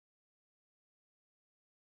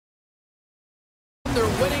their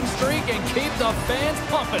winning streak and keep the fans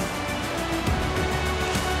pumping.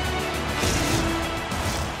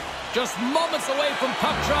 Just moments away from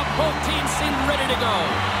puck drop, both teams seem ready to go.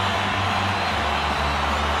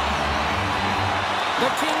 The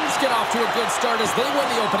Kings get off to a good start as they win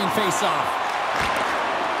the opening faceoff.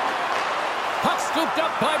 Puck scooped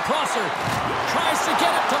up by Prosser. Tries to get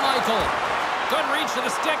it to Michael. Good reach to the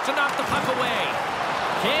stick to knock the puck away.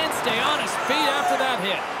 Can't stay on his feet after that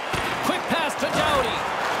hit. Quick pass to Doughty.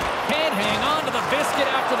 Can't hang on to the biscuit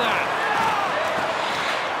after that.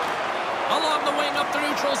 Along the wing up the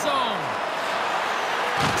neutral zone.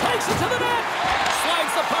 Takes it to the net.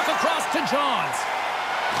 Slides the puck across to Johns.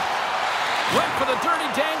 Went for the dirty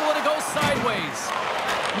dangle and it goes sideways.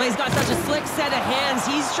 Well, he's got such a slick set of hands.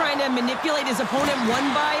 He's trying to manipulate his opponent one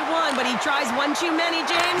by one, but he tries one too many,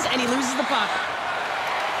 James, and he loses the puck.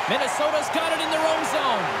 Minnesota's got it in their own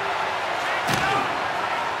zone.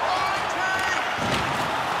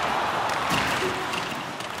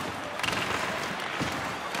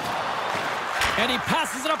 And he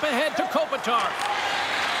passes it up ahead to Kopitar.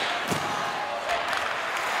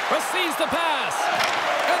 Receives the pass.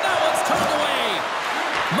 And that one's turned away.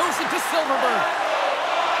 Moves it to Silverberg.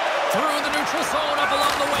 Through the neutral zone up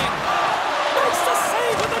along the wing. Makes the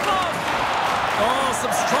save with the glove. Oh,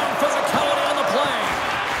 some strong physicality on the play.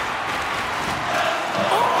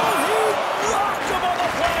 Oh, he rocked him on the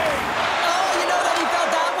play. Oh, you know that he felt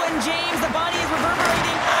that one, James. The body is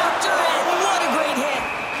reverberating after it. What a great hit.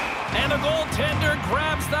 And the goaltender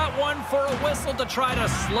grabs that one for a whistle to try to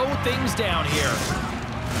slow things down here.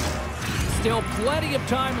 Still plenty of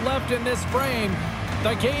time left in this frame.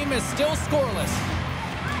 The game is still scoreless.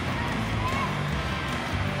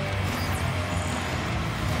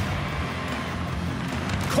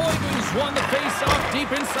 Koivu's won the face-off deep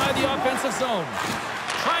inside the offensive zone.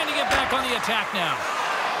 Trying to get back on the attack now.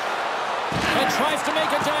 And tries to make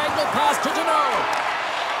a diagonal pass to Deneau.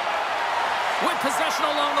 With possession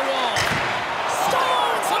along the wall.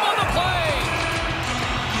 Starts him on the play.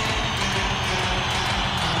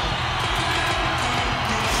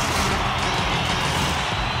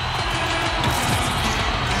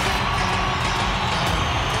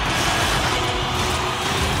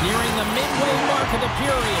 Nearing the midway mark of the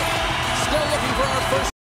period. Still looking for our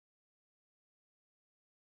first.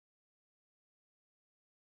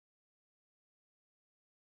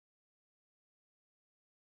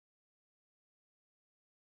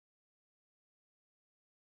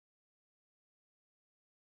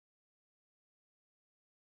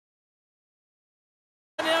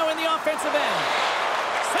 Now in the offensive end.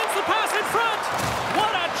 Sends the pass in front.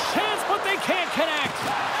 What a chance, but they can't connect.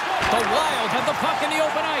 The Wild have the puck in the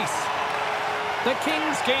open ice. The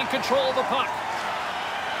Kings gain control of the puck.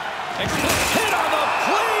 Hit on the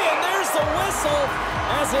play, and there's the whistle.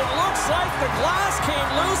 As it looks like the glass came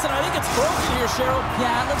loose, and I think it's broken here, Cheryl.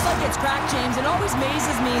 Yeah, it looks like it's cracked, James. It always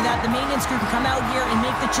amazes me that the maintenance crew can come out here and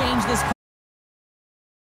make the change this quick.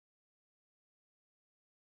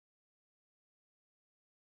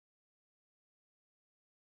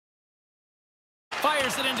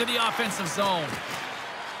 Fires it into the offensive zone.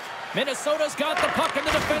 Minnesota's got the puck in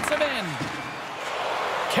the defensive end.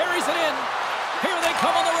 Carries it in. Here they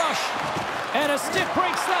come on the rush. And a stick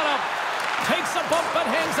breaks that up. Takes a bump but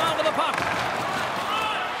hangs on to the puck.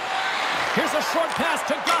 Here's a short pass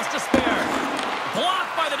to Gostisbehere.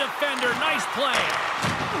 Blocked by the defender. Nice play.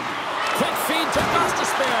 Quick feed to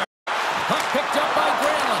Gostisbehere. Puck picked up by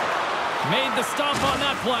Granlund. Made the stop on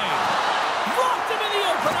that play. Rocked him in the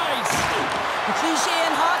open ice. The cliche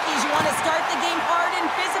in hockey is you want to start the game hard and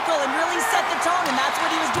physical and really set the tone, and that's what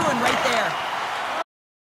he was doing right there.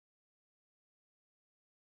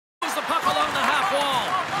 Moves the puck along the half wall.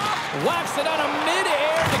 Whacks it out of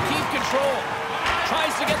midair to keep control.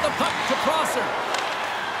 Tries to get the puck to Prosser.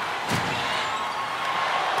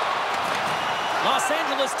 Los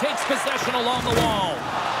Angeles takes possession along the wall.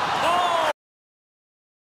 Oh!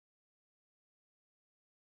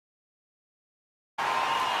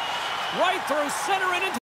 Right through center and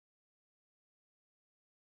into.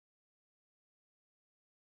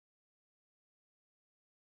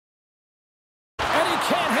 And he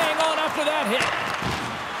can't hang on after that hit.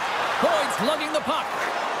 Boyd's lugging the puck.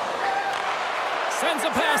 Sends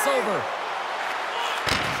a pass over.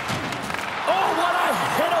 Oh, what a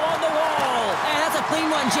hit along the wall. And that's a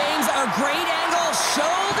clean one, James. A great angle,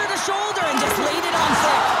 shoulder to shoulder, and just laid it on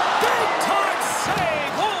thick. Big time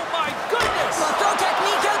save. Oh, my goodness. Well, throw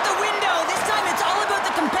technique out the window. This time it's all about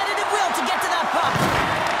the competitive will to get to that puck.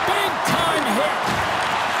 Big time hit.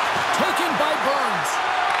 Taken by Burns.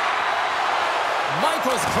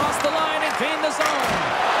 Michaels crossed the line and gained the zone.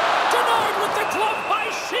 Denied with the glove by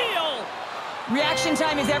Shield. Yeah, reaction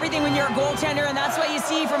time is everything when you're a goaltender, and that's what you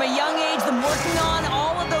see from a young age, them working on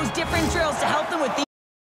all of those different drills to help them with the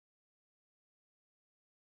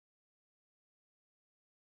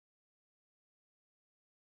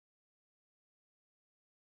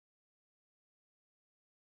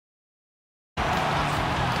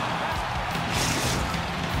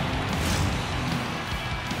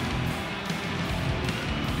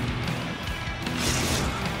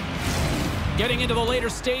Getting into the later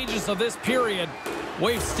stages of this period,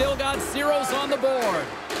 we've still got zeros on the board.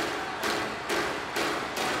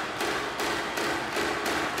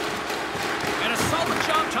 And a solid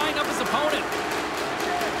job tying up his opponent.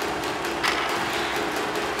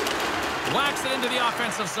 Whacks it into the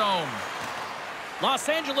offensive zone. Los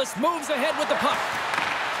Angeles moves ahead with the puck.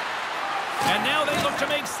 And now they look to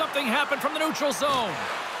make something happen from the neutral zone.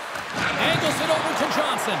 Angles it over to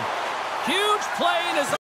Johnson. Huge play in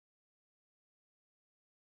his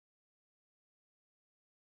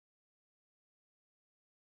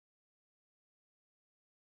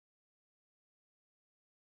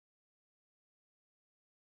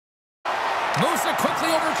moves it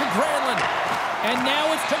quickly over to Granlund. And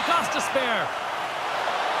now it's to Gostisbehere.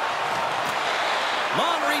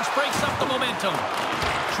 Long reach breaks up the momentum.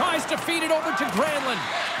 Tries to feed it over to Granlund.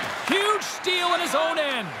 Huge steal in his own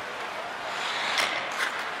end.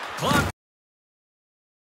 Clock.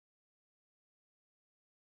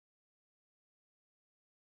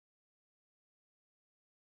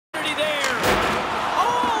 There.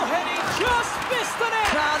 Oh, and he just missed the net.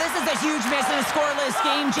 Wow, this is a huge miss in a scoreless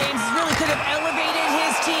game. James really could have elevated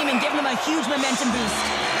his team and given them a huge momentum boost.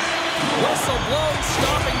 Whistle blown,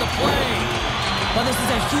 stopping the play. Well, this is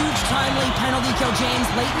a huge timely penalty kill, James.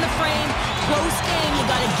 Late in the frame, close game. You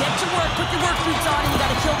got to get to work, put your work boots on, and you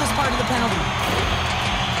got to kill this part of the penalty.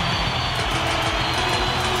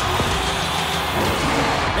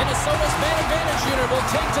 Minnesota's man advantage unit will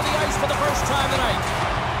take to the ice for the first time tonight.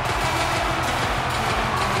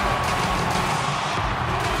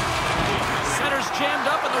 Center's jammed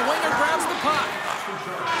up, and the winger grabs the puck.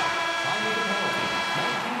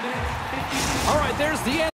 All right, there's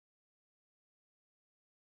the end.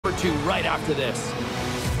 Number 2 right after this.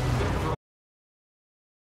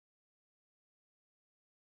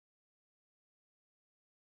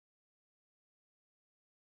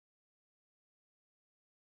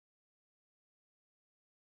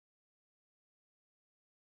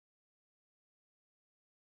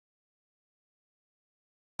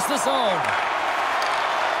 The zone.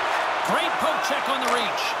 Great poke check on the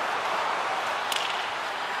reach.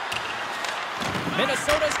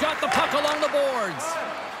 Minnesota's got the puck along the boards.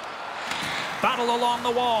 Battle along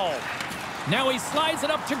the wall. Now he slides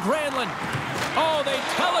it up to Granlund. Oh, they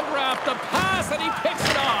telegraphed the pass, and he picks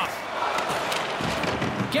it off.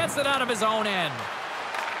 Gets it out of his own end.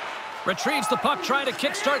 Retrieves the puck, trying to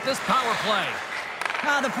kickstart this power play.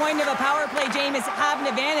 The point of a power play, James, is have an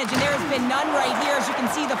advantage, and there has been none right here. As you can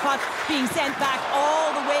see, the puck being sent back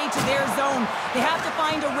all the way to their zone. They have to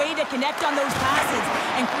find a way to connect on those passes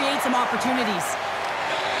and create some opportunities.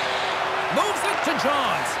 Moves it to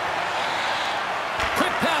Johns.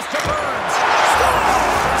 Quick pass to Burns.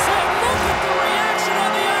 Scores! Say, look at the reaction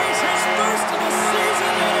on the ice. His first of the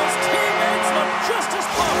season, and his teammates look just as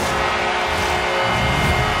pumped.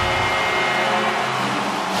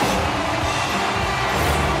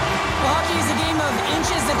 Hockey is a game of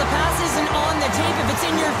inches. If the pass isn't on the tape, if it's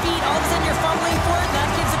in your feet, all of a sudden you're fumbling for it. That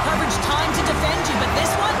gives the coverage time to defend you. But this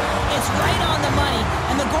one, it's right on the money,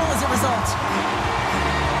 and the goal is a result.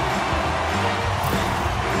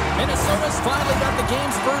 Minnesota's finally got the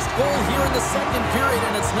game's first goal here in the second period,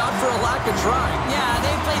 and it's not for a lack of trying. Yeah,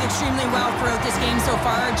 they've played extremely well throughout this game so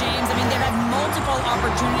far, James. I mean, they've had multiple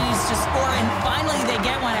opportunities to score, and finally they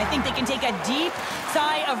get one. I think they can take a deep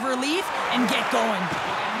sigh of relief and get going.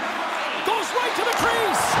 Goes right to the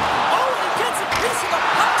crease. Oh, and he gets a piece of the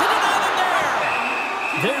puck to deny them there.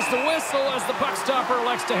 There's the whistle as the puck stopper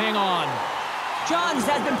elects to hang on. Johns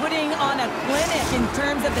has been putting on a clinic in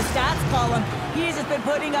terms of the stats column. He has just been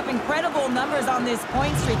putting up incredible numbers on this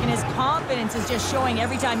point streak, and his confidence is just showing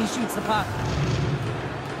every time he shoots the puck.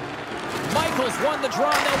 Michaels won the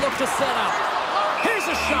draw, and they'll look to set up. Here's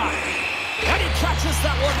a shot. And he catches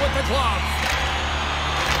that one with the glove.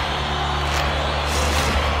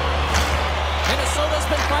 Minnesota's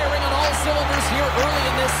been firing on all cylinders here early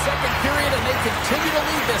in this second period, and they continue to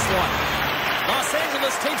lead this one. Los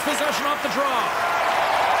Angeles takes possession off the draw.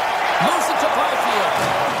 Moves it to Byfield.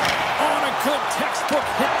 On a good textbook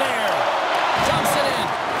hit there. Dumps it in.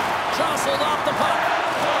 Jostled off the puck.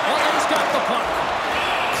 LA's got the puck.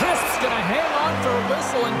 Crisp's going to hang on for a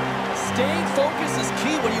whistle, and staying focused is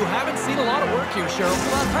key when you haven't seen a lot of work here, Cheryl.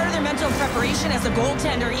 Well, it's part of their mental preparation as a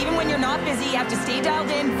goaltender. Even when you're not busy, you have to stay dialed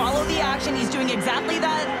in, follow the action. He's doing exactly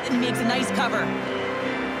that, and he makes a nice cover.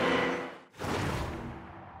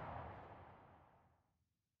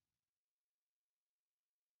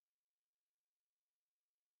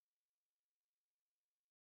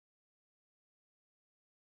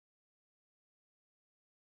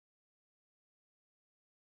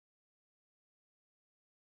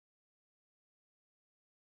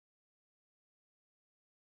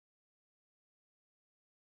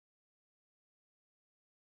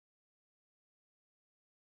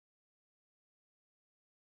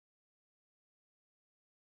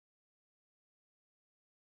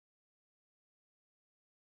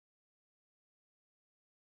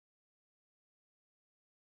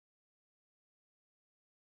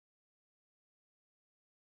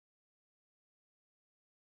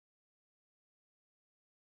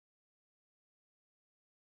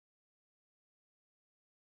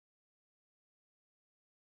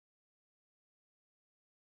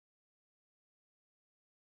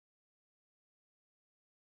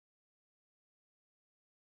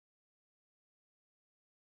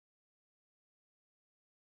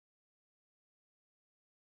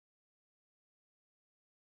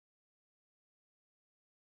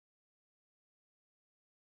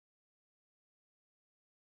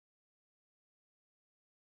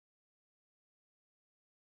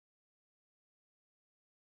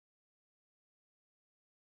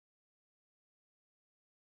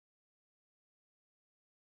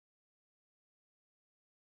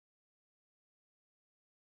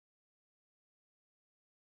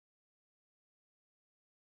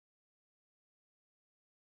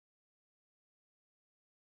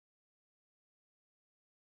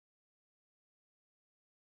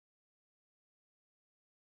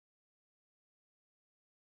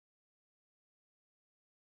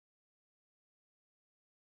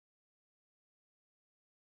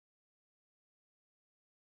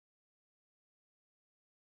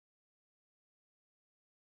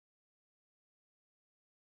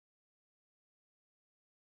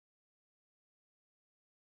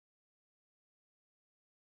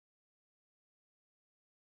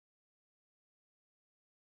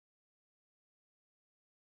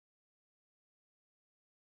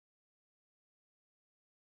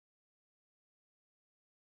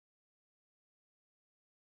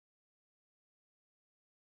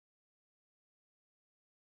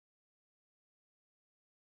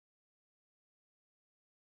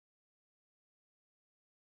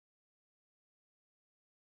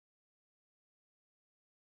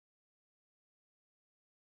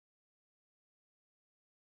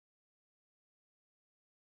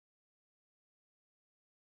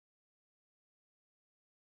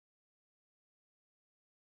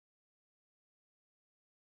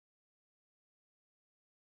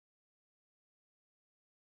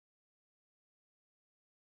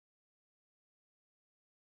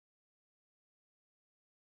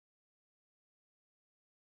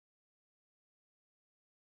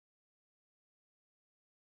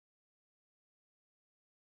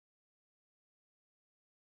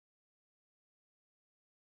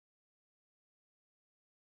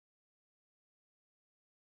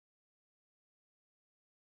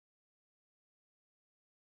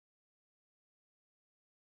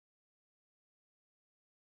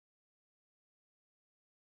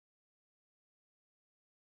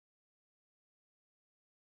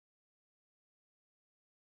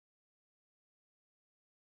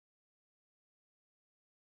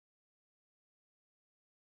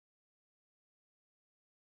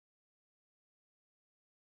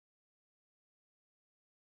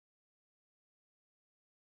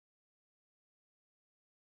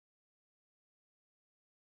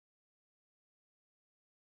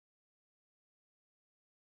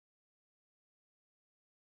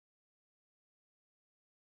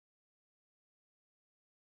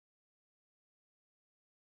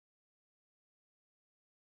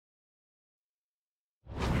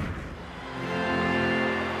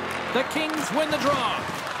 The Kings win the draw.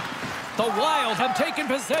 The Wild have taken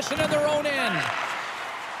possession in their own end.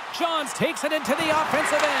 Johns takes it into the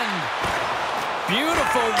offensive end.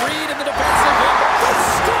 Beautiful read in the defensive end. The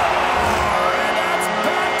score! And that's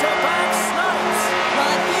back-to-back snipes. Well,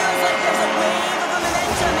 it feels like there's a wave of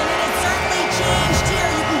momentum, and it has certainly changed here.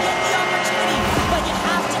 You can get the opportunity, but you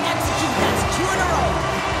have to execute. That's 2 in a row.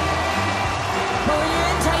 But when you're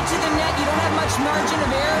in tight to the net, you don't have much margin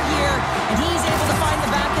of error here, and he's able to find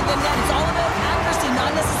the back of the net. It's all about accuracy,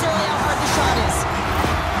 not necessarily how hard the shot is.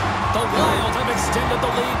 The Wild have extended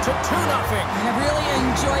the lead to 2-0. And I've really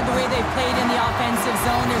enjoyed the way they've played in the offensive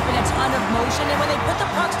zone. There's been a ton of motion, and when they put the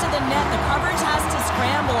pucks to the net, the coverage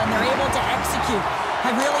Thank you.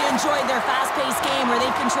 I really enjoyed their fast-paced game where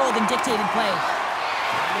they controlled and dictated play.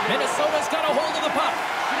 Minnesota's got a hold of the puck.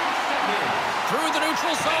 Through the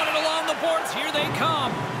neutral zone and along the boards, here they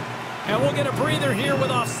come. And we'll get a breather here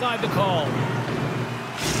with offside the call.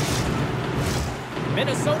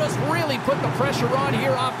 Minnesota's really put the pressure on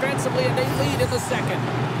here offensively, and they lead in the second.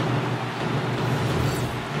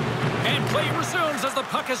 And play resumes as the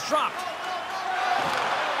puck is dropped.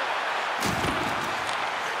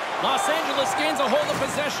 Los Angeles gains a hold of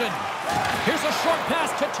possession. Here's a short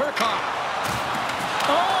pass to Turcotte.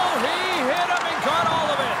 Oh, he hit him and got all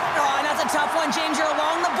of it. Oh, and that's a tough one, James. You're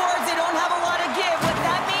along the boards. They don't have a lot of give. What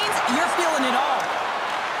that means, you're feeling it all.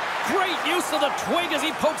 Great use of the twig as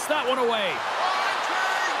he pokes that one away.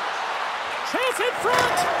 Chance in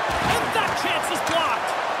front, and that chance is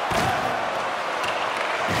blocked.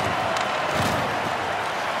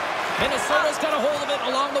 Minnesota's got a hold of it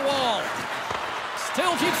along the wall.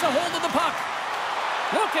 Still keeps a hold of the puck.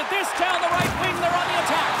 Look at this down the right wing. They're on the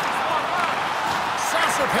attack.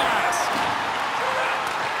 Saucer pass.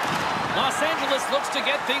 Los Angeles looks to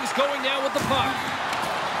get things going now with the puck.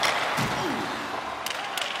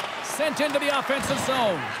 Sent into the offensive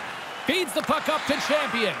zone. Feeds the puck up to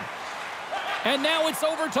Champion. And now it's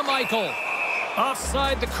over to Michael.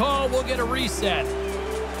 Offside the call, we'll get a reset.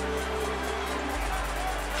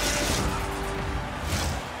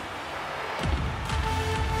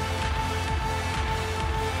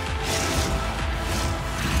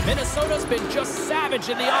 Minnesota's been just savage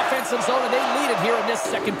in the offensive zone, and they lead it here in this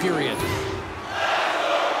second period.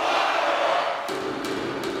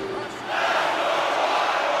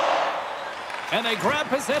 And they grab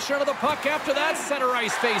possession of the puck after that center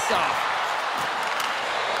ice faceoff.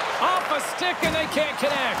 Off a stick, and they can't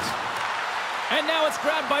connect. And now it's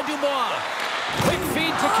grabbed by Dubois. Quick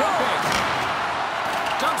feed to Kempe.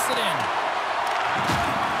 Dumps it in.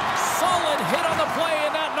 Solid hit on the play,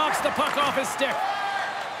 and that knocks the puck off his stick.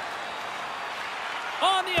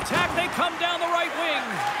 On the attack, they come down the right wing.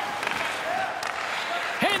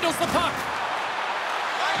 Handles the puck.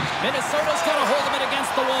 Minnesota's got a hold of it against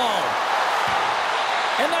the wall.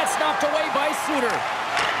 And that's knocked away by Suter.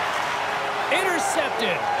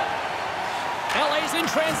 Intercepted. LA's in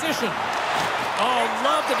transition. Oh,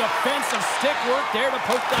 love the defensive stick work there to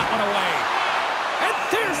poke that one away. And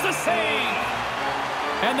there's the save.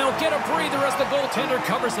 And they'll get a breather as the goaltender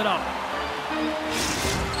covers it up.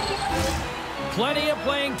 Plenty of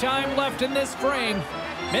playing time left in this frame.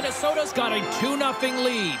 Minnesota's got a 2-0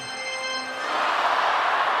 lead.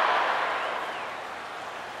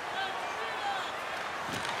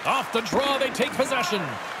 Off the draw, they take possession.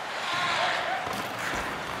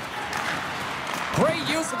 Great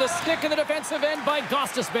use of the stick in the defensive end by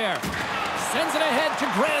Gostisbehere. Sends it ahead to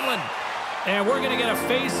Granlund. And we're going to get a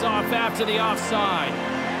face-off after the offside.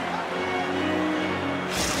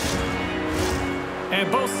 And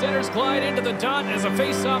both centers glide into the dot as a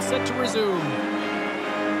face-off set to resume.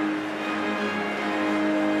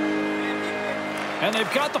 And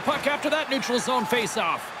they've got the puck after that neutral zone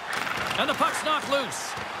face-off. And the puck's knocked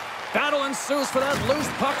loose. Battle ensues for that loose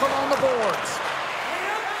puck along the boards.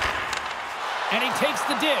 And he takes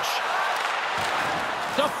the dish.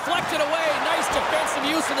 Deflected away. Nice defensive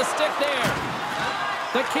use of the stick there.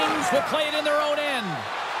 The Kings will play it in their own end.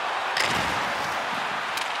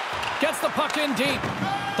 Gets the puck in deep.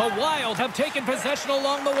 The Wild have taken possession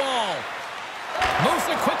along the wall. Moves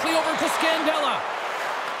it quickly over to Scandella.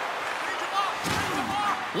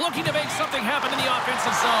 Looking to make something happen in the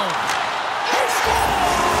offensive zone. He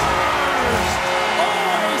scores!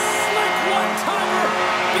 Oh, a slick one-timer.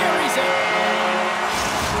 Buries it.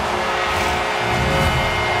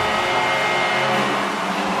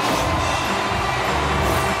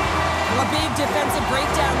 A big defensive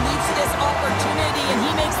breakdown leads to this opportunity, and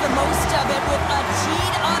he makes the most of it with a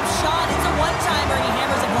teed-up shot. It's a one-timer, and he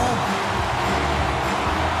hammers it home.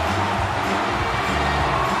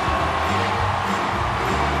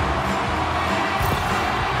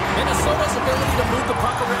 Minnesota's ability to move the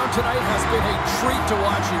puck around tonight has been a treat to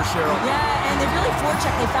watch here, Cheryl. Yeah, and they've really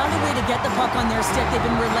forechecked. They found a way to get the puck on their stick. They've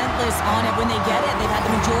been relentless on it when they get it. They've had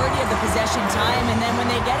the majority of the possession time, and then when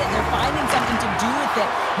they get it, they're finding something to do with it.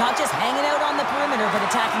 Not just hanging out on the perimeter, but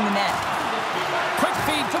attacking the net. Quick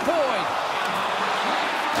feed to Boyd.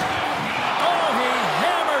 Oh, he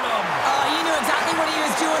hammered him. He knew exactly what he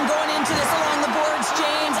was doing going into this along the boards,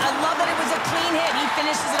 James. I love that it was a clean hit. He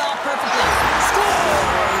finishes it off perfectly.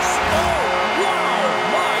 Scores! Oh, wow!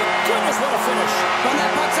 My goodness, what a finish. When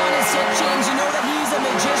that puck's on his hip, James, you know that he's a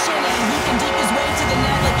magician, and he can deke his way to the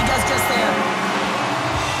net like he does just there.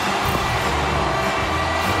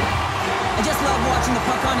 I just love watching the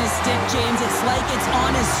puck on his stick, James. It's It's like it's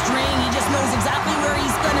on a string. He just knows exactly where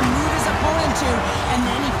he's going to move his opponent to, and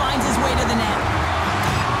then he finds his way to the net.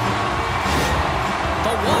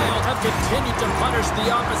 The Wild have continued to punish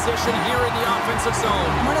the opposition here in the offensive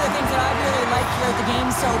zone. One of the things that I've really liked throughout the game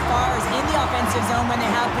so far is in the offensive zone when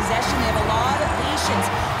they have possession, they have a lot of patience.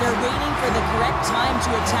 They're waiting for the correct time to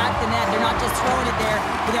attack the net. They're not just throwing it there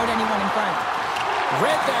without anyone in front.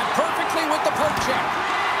 Read that perfectly with the poke check.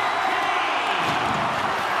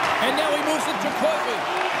 And now he moves it to Koivu.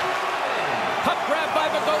 Puck grab by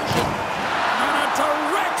Bogosian. And a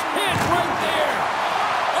direct hit right there.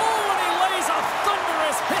 Oh, and he lays a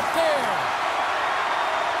thunderous hit there.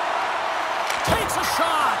 Takes a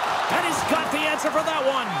shot. And he's got the answer for that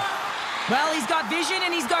one. Well, he's got vision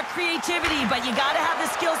and he's got creativity, but you got to have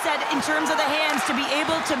the skill set in terms of the hands to be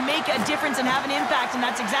able to make a difference and have an impact, and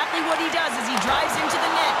that's exactly what he does as he drives into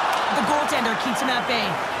the net. The goaltender keeps him at bay.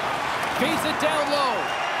 Feeds it down low.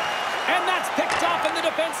 And that's picked off in the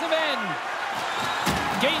defensive end.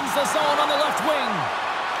 Gains the zone on the left wing.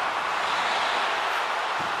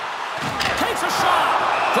 Takes a shot.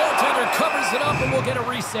 Goaltender covers it up and we'll get a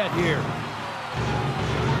reset here.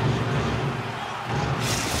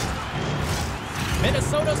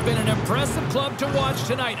 Minnesota's been an impressive club to watch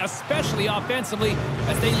tonight, especially offensively,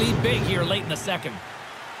 as they lead big here late in the second.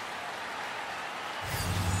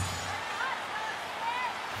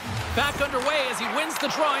 Back underway as he wins the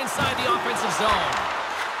draw inside the offensive zone.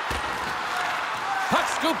 Puck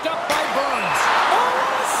scooped up by Burns. Oh,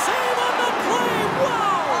 what a save on the play!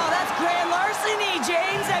 Wow! Oh, that's grand larceny,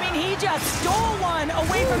 James. I mean, he just stole one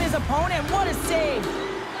away from his opponent. What a save.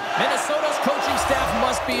 Minnesota's coaching staff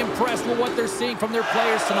must be impressed with what they're seeing from their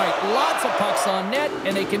players tonight. Lots of pucks on net,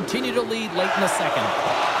 and they continue to lead late in the second.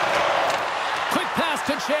 Quick pass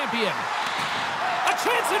to Champion. A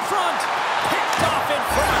chance in front. Picked off in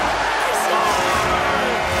front. They score!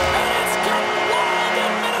 And it's got wild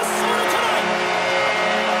in Minnesota tonight.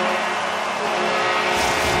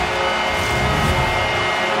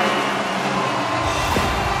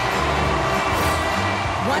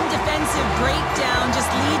 One defensive breakdown just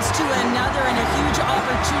leads to another and a huge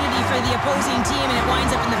opportunity for the opposing team, and it winds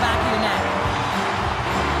up in the back of your net.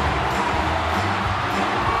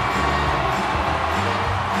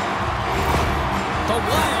 The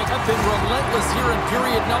Wild have been relentless here in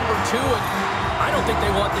period number 2, and I don't think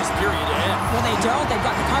they want this period to end. Well, they don't. They've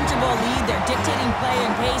got the comfortable lead. They're dictating play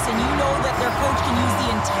and pace, and you know that their coach can use the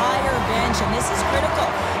entire bench, and this is critical.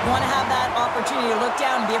 You want to have that opportunity to look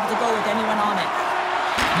down and be able to go with anyone on it.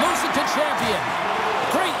 Moves it to Champion.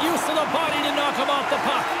 Great use of the body to knock him off the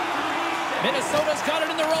puck. Minnesota's got it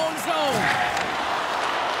in their own zone.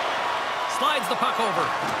 Slides the puck over.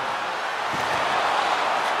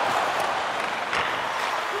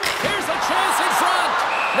 Here's a chance in front.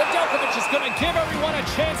 Nedeljkovic is going to give everyone a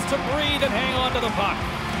chance to breathe and hang on to the puck.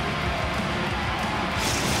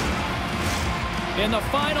 In the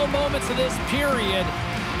final moments of this period,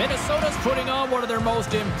 Minnesota's putting on one of their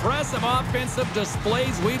most impressive offensive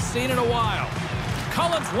displays we've seen in a while.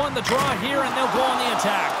 Collins won the draw here, and they'll go on the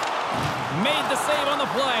attack. Made the save on the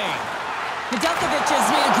play. Nedeljkovic has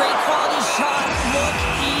made a great quality shot look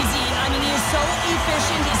easy. I mean, he is so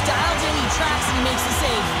efficient. He's dialed in, he tracks, and he makes the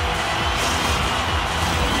save.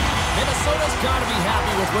 Minnesota's got to be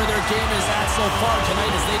happy with where their game is at so far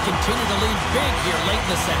tonight as they continue to lead big here late in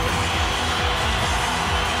the second.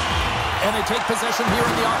 And they take possession here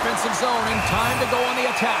in the offensive zone, and time to go on the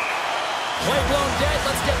attack. Play blown dead,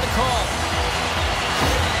 let's get the call.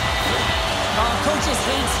 Coaches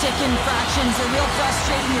hate stick infractions. They're real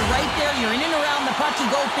frustrating. You're right there, you're in and around the puck, you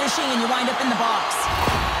go fishing, and you wind up in the box.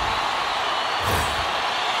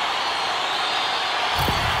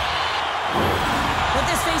 With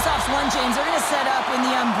this face-off's won, James, they're going to set up in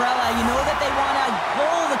the umbrella. You know that they want to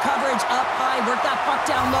pull the coverage up high, work that puck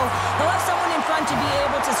down low. They'll have someone in front to be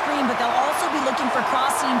able to screen, but they'll also be looking for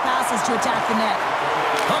cross-seam passes to attack the net.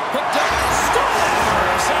 Puck picked up,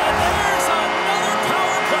 scores, and there's another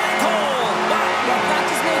power play goal. Well,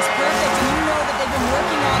 practice makes perfect, and you know that they've been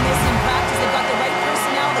working on this in practice. They've got the right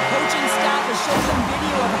personnel. The coaching staff has shown them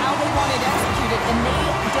video of how they want it executed, and they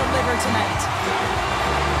deliver tonight.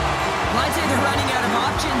 Well, I'd say they're running out of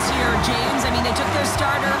options here, James. I mean, they took their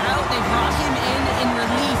starter out. They brought him in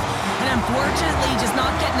relief. And unfortunately, just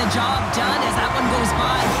not getting the job done as that one goes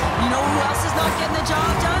by. You know who else is not getting the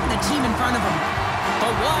job done? The team in front of them.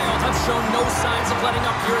 The Wild have shown no signs of letting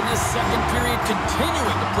up here in this second period,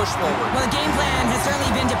 continuing to push forward. Well, the game plan has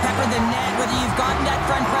certainly been to pepper the net, whether you've gotten that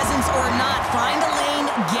front presence or not. Find a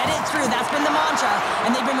lane, get it through. That's been the mantra,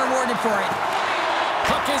 and they've been rewarded for it.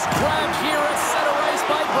 Puck is grabbed here at center ice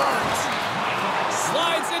by Burns.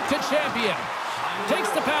 Slides it to Champion.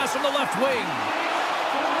 Takes the pass from the left wing.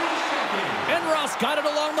 And Ross got it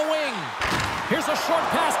along the wing. Here's a short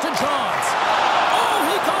pass to Johns. Oh,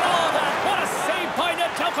 he got all of that. What a save by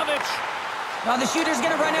Nedeljkovic. Now the shooter's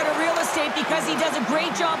going to run out of real estate because he does a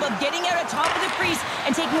great job of getting out at top of the crease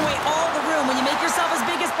and taking away all the room. When you make yourself as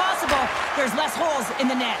big as possible, there's less holes in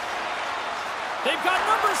the net. They've got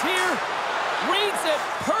numbers here. Reads it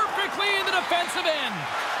perfectly in the defensive end.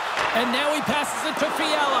 And now he passes it to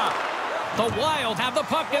Fiala. The Wild have the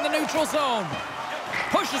puck in the neutral zone.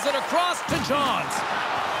 Pushes it across to Johns.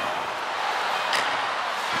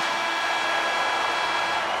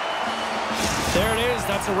 There it is.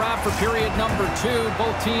 That's a wrap for period number 2.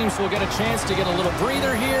 Both teams will get a chance to get a little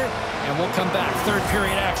breather here, and we'll come back. Third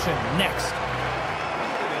period action next.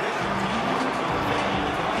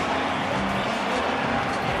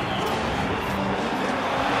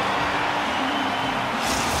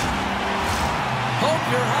 Hope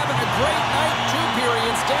you're having a great night. 2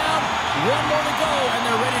 periods down. 1 more to go, and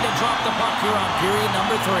they're ready to drop the puck here on period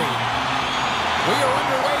number 3. We are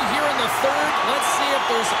underway here in the third. Let's see if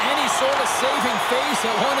there's any sort of saving face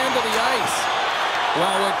at one end of the ice.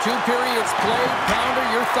 Well, with 2 periods played, Pounder,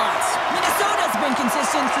 your thoughts? Minnesota's been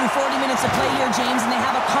consistent through 40 minutes of play here, James, and they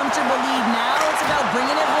have a comfortable lead. Now it's about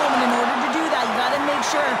bringing it home, and in order to do that, you got to make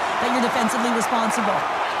sure that you're defensively responsible.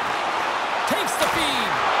 Takes the feed.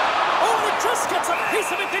 Oh, and it just gets a piece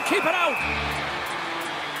of it to keep it out.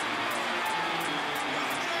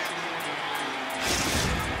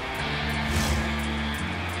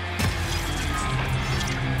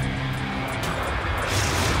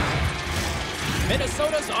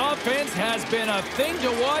 Minnesota's offense has been a thing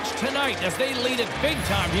to watch tonight as they lead it big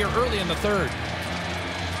time here early in the third.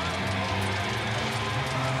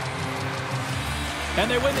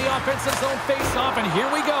 And they win the offensive zone face-off, and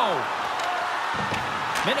here we go.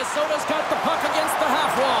 Minnesota's got the puck against the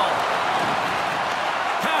half wall.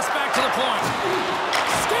 Pass back to the point.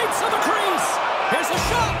 Skates to the crease. Here's a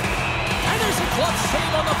shot. And there's a clutch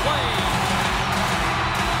save on the play.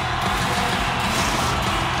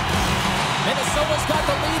 Minnesota's got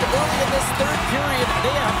the lead early in this third period.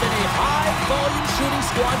 They have been a high-volume shooting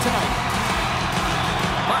squad tonight.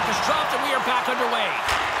 Puck is dropped, and we are back underway.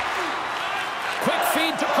 Quick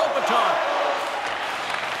feed to Kopitar.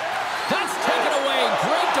 That's taken away.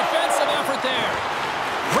 Great defensive effort there.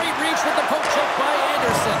 Great reach with the poke check by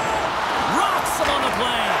Anderson. Rocks him on the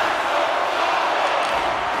play.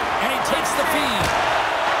 And he takes the feed.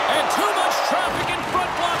 And too much traffic in front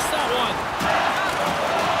blocks that one.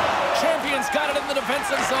 Champions got it in the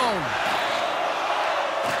defensive zone.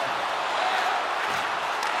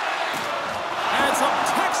 And some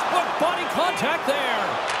textbook body contact there.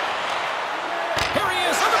 Here he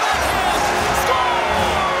is on the backhand.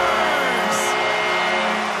 Scores!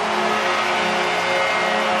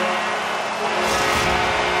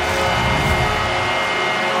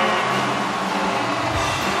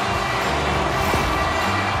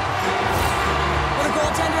 Well, the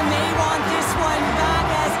goaltender may want this one back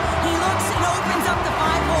as he looks and opens up the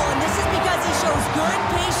 5-hole, and this is because he shows good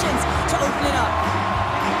patience to open it up.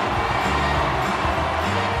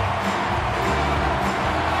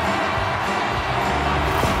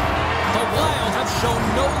 The Wild have shown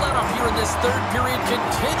no let-up here in this third period,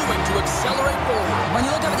 continuing to accelerate forward. When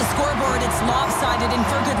you look up at the scoreboard, it's lopsided, and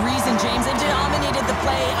for good reason, James. They've dominated the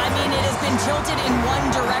play. I mean, it has been tilted in one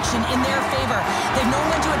direction in their favor. They've known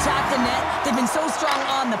when to attack the net. They've been so strong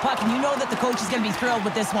on the puck, and you know that the coach is going to be thrilled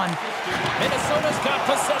with this one. Minnesota's got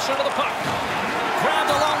possession of the puck.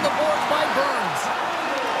 Grabbed along the boards by Burns.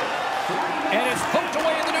 And it's hooked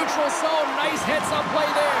away in the neutral zone. Nice heads-up play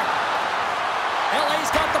there.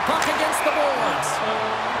 LA's got the puck against the boards.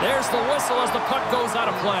 There's the whistle as the puck goes out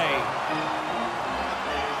of play.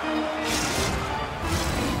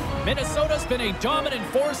 Minnesota's been a dominant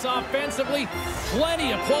force offensively.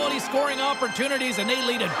 Plenty of quality scoring opportunities, and they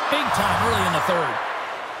lead it big time early in the third.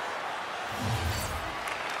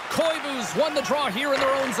 Koivu's won the draw here in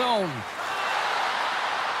their own zone.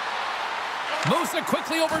 Moves it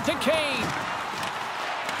quickly over to Kane.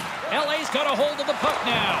 LA's got a hold of the puck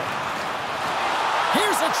now.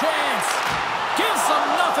 Here's a chance. Gives them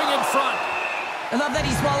nothing in front. I love that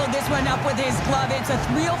he swallowed this one up with his glove. It's a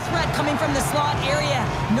real threat coming from the slot area.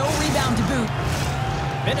 No rebound to boot.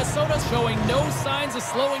 Minnesota's showing no signs of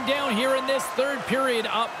slowing down here in this third period,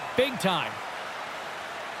 up big time.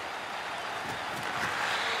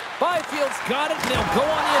 Byfield's got it, and they'll go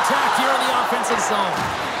on the attack here in the offensive zone.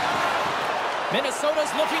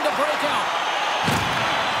 Minnesota's looking to break out.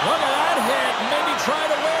 Look at that hit. Maybe try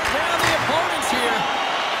to wear down the opponents here.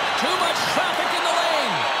 Too much traffic in the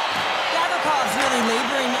lane. Davikov's really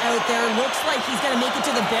laboring out there. Looks like he's going to make it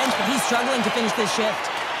to the bench, but he's struggling to finish this shift.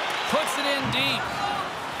 Puts it in deep.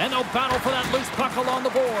 And they'll battle for that loose puck along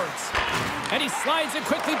the boards. And he slides it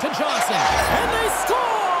quickly to Johnson. And they score!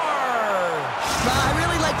 I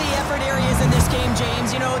really like the effort areas in this game,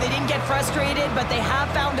 James. You know, they didn't get frustrated, but they have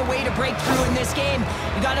found a way to break through in this game.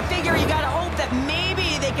 You got to figure, you got to hope that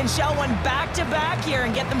maybe they can shell one back-to-back here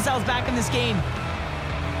and get themselves back in this game.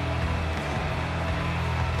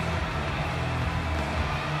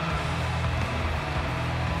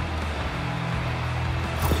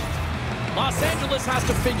 Los Angeles has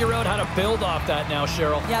to figure out how to build off that now,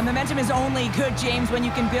 Cheryl. Yeah, momentum is only good, James, when you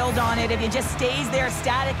can build on it. If it just stays there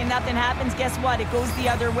static and nothing happens, guess what? It goes the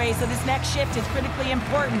other way. So this next shift is critically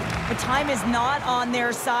important. The time is not on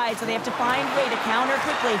their side, so they have to find a way to counter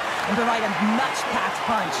quickly and provide a much-packed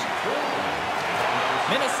punch.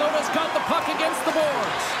 Minnesota's got the puck against the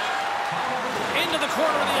boards. Into the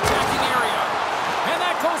corner of the attacking area. And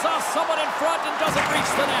that goes off someone in front and doesn't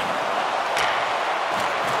reach the net.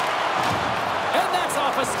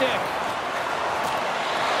 Off a stick.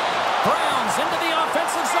 Browns into the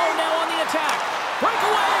offensive zone now on the attack.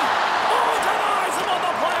 Breakaway. Oh, denies him on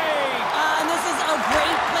the play. And this is a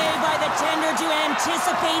great play by the tender to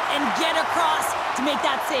anticipate and get across to make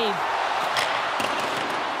that save.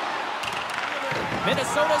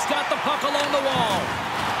 Minnesota's got the puck along the wall.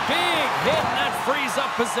 Big hit, and that frees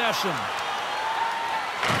up possession.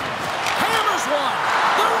 Hammers one.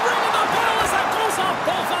 The ring of the bell as that goes off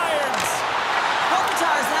both irons.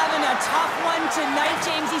 Kopitar's having a tough one tonight,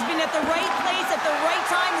 James. He's been at the right place at the right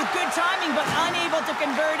time with good timing, but unable to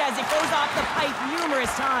convert as it goes off the pipe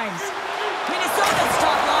numerous times. Minnesota's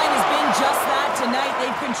top line has been just that tonight.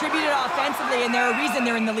 They've contributed offensively, and they're a reason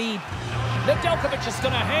they're in the lead. Nedeljkovic is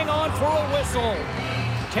going to hang on for a whistle.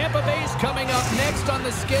 Tampa Bay's coming up next on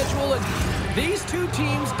the schedule, and these two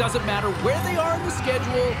teams, doesn't matter where they are in the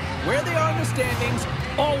schedule, where they are in the standings,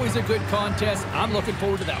 always a good contest. I'm looking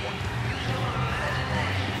forward to that one.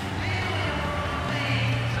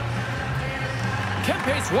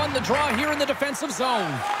 Kempe's won the draw here in the defensive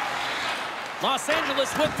zone. Los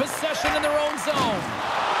Angeles with possession in their own zone.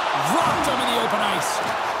 Rocked him in the open ice.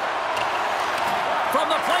 From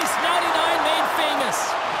the place 99 made famous.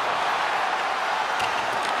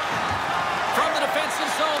 From the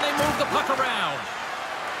defensive zone, they move the puck around.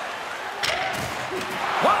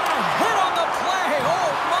 What a hit on the play! Oh,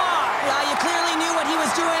 my! Yeah, you clearly knew what he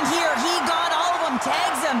was doing here. He got all of them,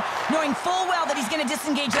 tags them, knowing full well that he's going to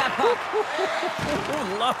disengage that puck.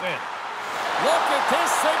 Love it. Look at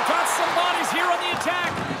this. They've got some bodies here on the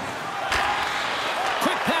attack.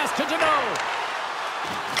 Quick pass to Deneau.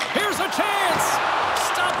 Here's a chance.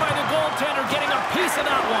 Stopped by the goaltender, getting a piece of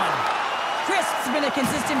that one. Crisp's been a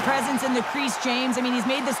consistent presence in the crease, James. I mean, he's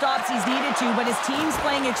made the stops he's needed to, but his team's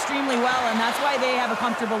playing extremely well, and that's why they have a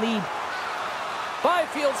comfortable lead.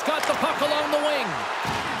 Byfield's got the puck along the wing.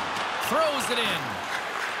 Throws it in.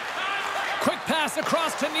 Quick pass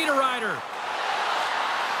across to Niederreiter.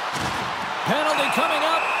 Penalty coming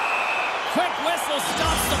up. Quick whistle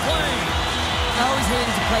stops the play. I always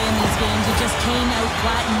hated to play in these games. It just came out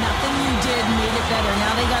flat, and nothing you did made it better.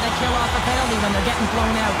 Now they got to kill off a penalty when they're getting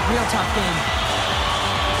blown out. Real tough game.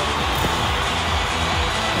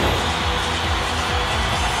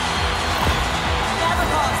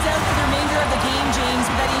 Babrakov's out for the remainder of the game, James,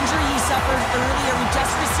 with that injury he suffered earlier. We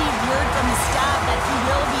just received word from the staff that he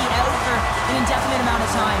will be out for an indefinite amount of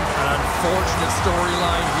time. An unfortunate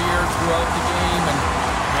storyline here throughout the game, and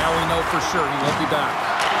now we know for sure he won't be back.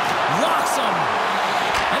 Rocks him,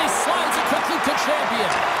 and he slides it quickly to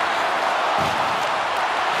Champion.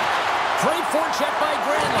 Great forecheck by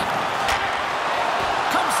Granlund.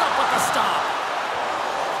 Comes up with the stop.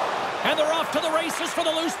 And they're off to the races for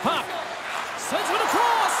the loose puck. Sends it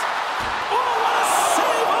across. Oh, what a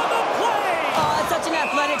save on the play! Oh, it's such an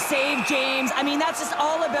athletic save, James. I mean, that's just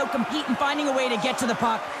all about competing, finding a way to get to the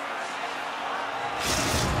puck.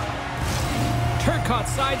 Turcotte's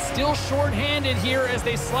side still short-handed here as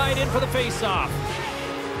they slide in for the face-off.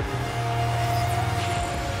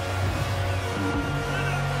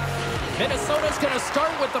 Minnesota's going to start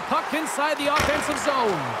with the puck inside the offensive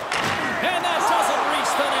zone. And that doesn't reach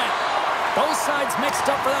the net. Both sides mixed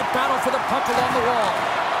up for that battle for the puck along the wall.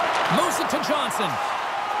 Moves it to Johnson.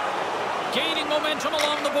 Gaining momentum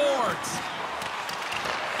along the boards.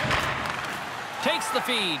 Takes the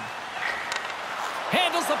feed.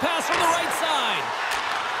 Handles the pass from the right side.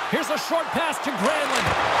 Here's a short pass to Granlund.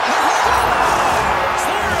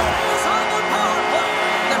 There it is on the power play.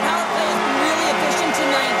 Their power play has been really efficient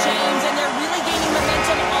tonight, James, and they're really gaining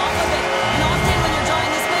momentum off of it. And often when you're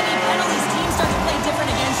drawing this many penalties, teams start to play different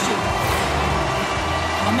against you.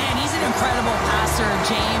 Oh, man, he's an incredible passer.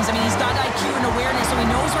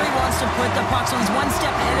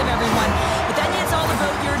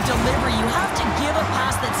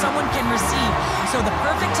 someone can receive. So the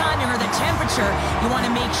perfect timing, or the temperature, you want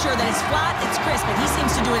to make sure that it's flat, it's crisp, and he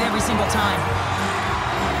seems to do it every single time.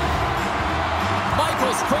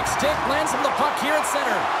 Michael's quick stick lands him the puck here at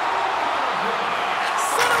center.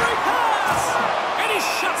 Centering pass! And he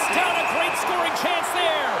shuts down a great scoring chance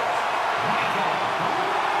there.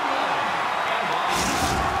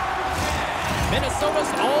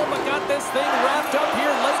 Minnesota's all but got this thing wrapped up here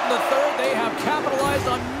late in the third. They have capitalized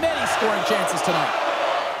on many scoring chances tonight.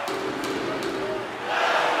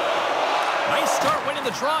 Nice start winning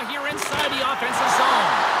the draw here inside the offensive zone.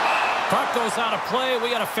 Puck goes out of play. We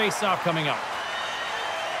got a face-off coming up.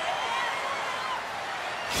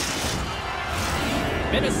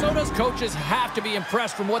 Minnesota's coaches have to be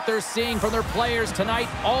impressed from what they're seeing from their players tonight.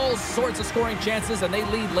 All sorts of scoring chances, and they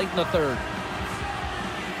lead late in the third.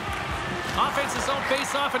 Offensive zone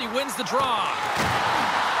face-off, and he wins the draw.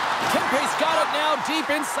 Kempe's got it now deep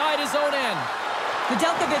inside his own end.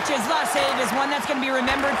 Nedeljkovic's last save is one that's going to be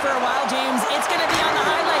remembered for a while, James. It's going to be on the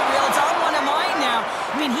highlight reel. It's on one of mine now.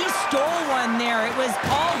 I mean, he stole one there. It was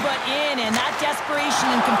all but in, and that desperation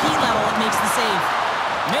and compete level, it makes the save.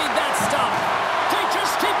 Made that stop. They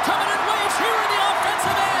just keep coming in waves here in the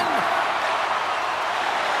offensive end.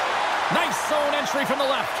 Nice zone entry from the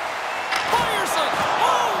left. Fires it.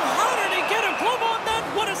 Oh, how did he get a glove on that?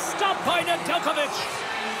 What a stop by Nedeljkovic.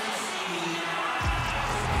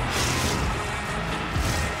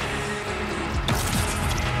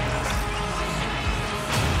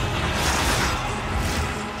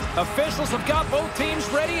 Officials have got both teams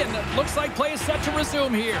ready, and it looks like play is set to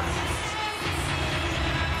resume here.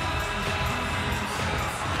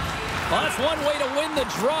 Well, that's one way to win the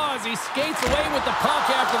draw as he skates away with the puck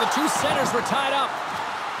after the two centers were tied up.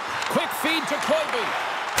 Quick feed to Koivu.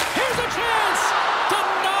 Here's a chance!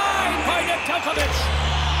 Denied by Nedeljkovic.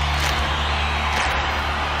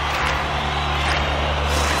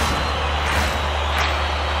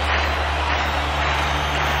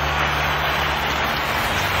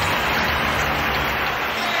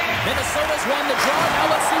 Minnesota's won the draw. Now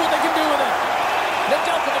let's see what they can do with it.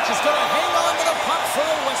 Nedeljkovic is going to hang on to the puck for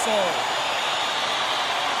a whistle.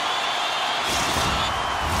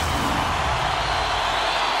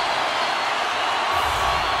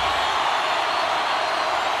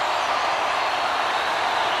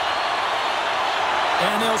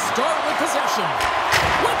 And they'll start with possession.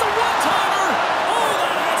 With the one-timer. Oh,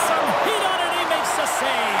 that has some heat on it. He makes the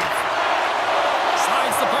save.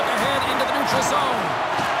 Slides the puck ahead into the neutral zone.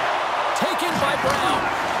 Taken by Brown.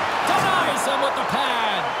 Denies him with the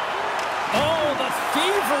pad. Oh, the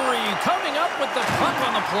thievery coming up with the puck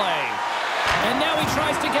on the play. And now he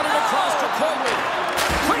tries to get it across to Koivu.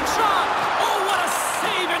 Quick shot. Oh, what a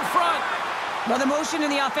save in front. Well, the motion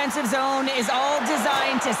in the offensive zone is all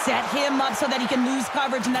designed to set him up so that he can lose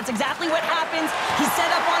coverage, and that's exactly what happens. He's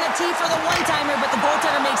set up on a tee for the one-timer, but the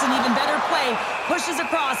goaltender makes an even better play, pushes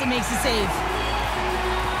across, and makes the save.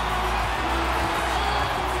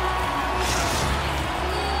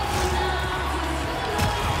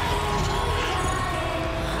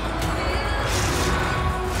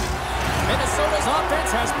 Minnesota's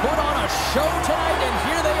offense has put on a show tonight, and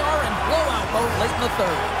here they are in blowout mode late in the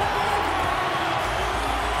third.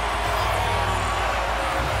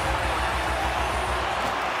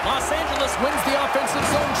 Los Angeles wins the offensive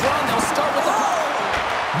zone draw, and they'll start with the puck.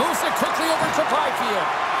 Moves it quickly over to Byfield.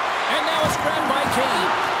 And now it's grabbed by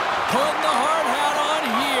Kane. Putting the hard hat on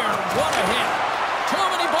here. What a hit. Too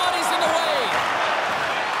many bodies in the way.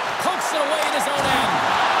 Pokes it away in his own end.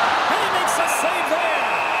 And he makes a save there.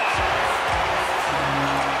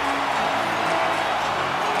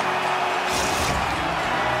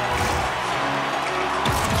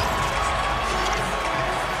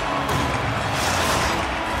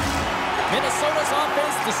 Minnesota's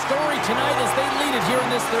offense, the story tonight as they lead it here in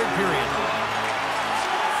this third period.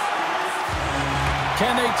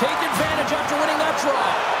 Can they take advantage after winning that draw?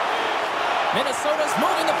 Minnesota's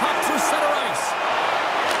moving the puck through center ice.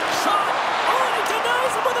 Shot! Oh, and he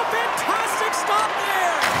denies him with a fantastic stop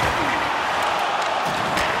there!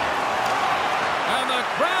 And the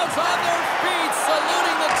crowd's on their feet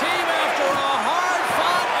saluting the team after a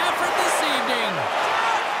hard-fought effort this evening.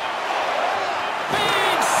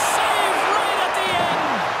 Big save right at the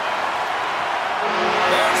end.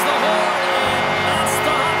 There's the horn, and that's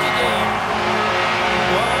the hockey game.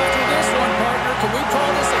 Well, after this one, partner, can we call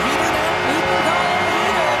this a heater now? We can call it a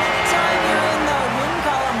heater.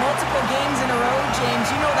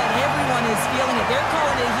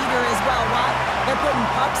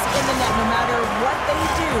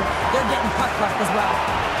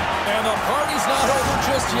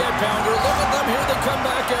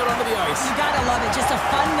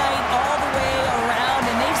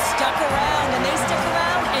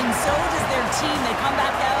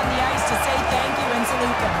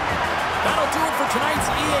 tonight's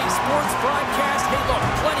EA Sports broadcast. Hey, look,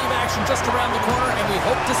 plenty of action just around the corner, and we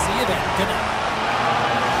hope to see you then. Good night.